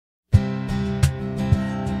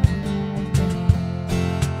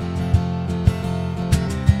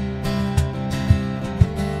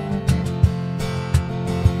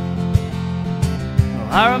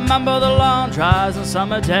I remember the long drives and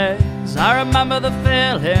summer days. I remember the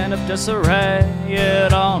feeling of disarray.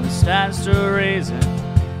 It only stands to reason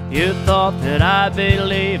you thought that I'd be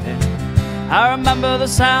leaving. I remember the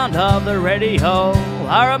sound of the radio.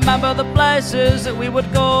 I remember the places that we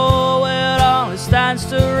would go. It only stands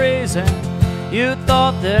to reason you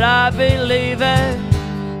thought that I'd be leaving.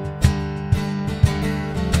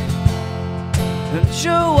 And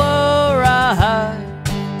you were right.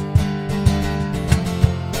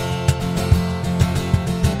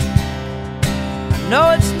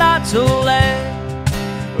 No, it's not too late.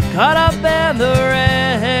 We're caught up in the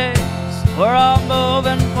race. We're all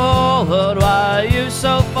moving forward. Why are you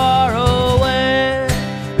so far away?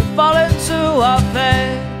 We fall into our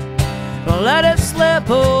fate. Don't let it slip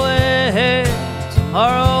away.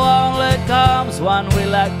 Tomorrow only comes when we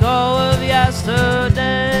let go of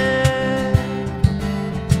yesterday.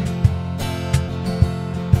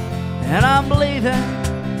 And I'm leaving.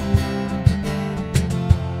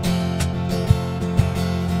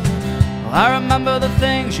 I remember the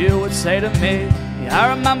things you would say to me.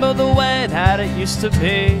 I remember the way that it used to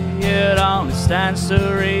be. It only stands to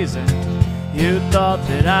reason you thought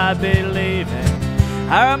that I'd be leaving.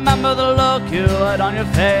 I remember the look you had on your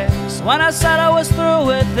face when I said I was through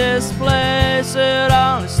with this place. It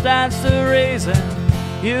only stands to reason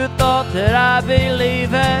you thought that I'd be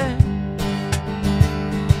leaving.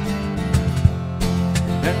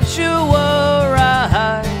 And you were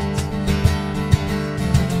right.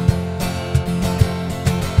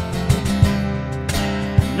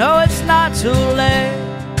 No, it's not too late.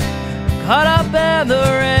 Caught up in the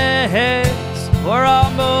race. We're all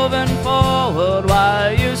moving forward. Why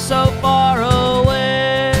are you so far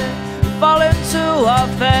away? We fall into our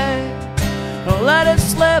fate. Don't let it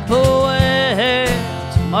slip away.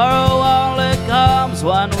 Tomorrow only comes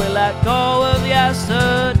when we let go of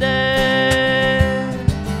yesterday.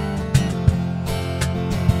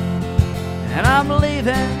 And I'm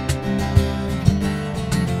leaving.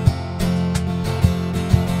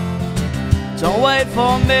 Don't wait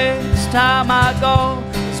for me, it's time I go.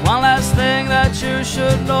 There's one last thing that you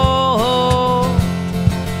should know.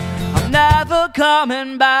 I'm never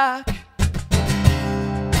coming back.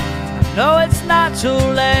 I know it's not too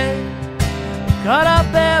late. We're caught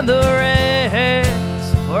up in the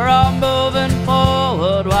race. We're all moving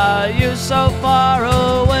forward. Why are you so far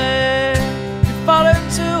away? We fall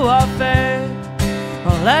into our fate.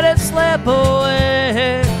 Don't let it slip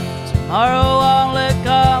away. Tomorrow only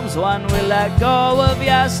comes when we let go of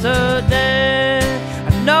yesterday.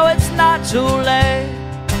 I know it's not too late.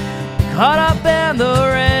 Caught up in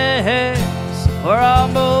the race. We're all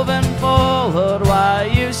moving forward. Why are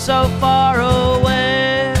you so far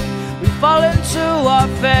away? We fall into our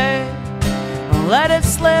fate. Don't let it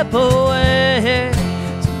slip away.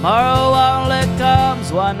 Tomorrow only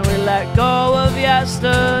comes when we let go of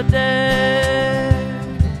yesterday.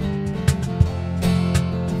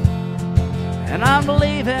 And I'm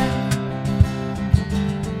leaving.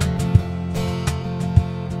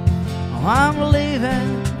 Oh, I'm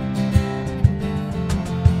leaving.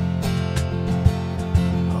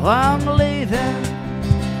 Oh, I'm leaving.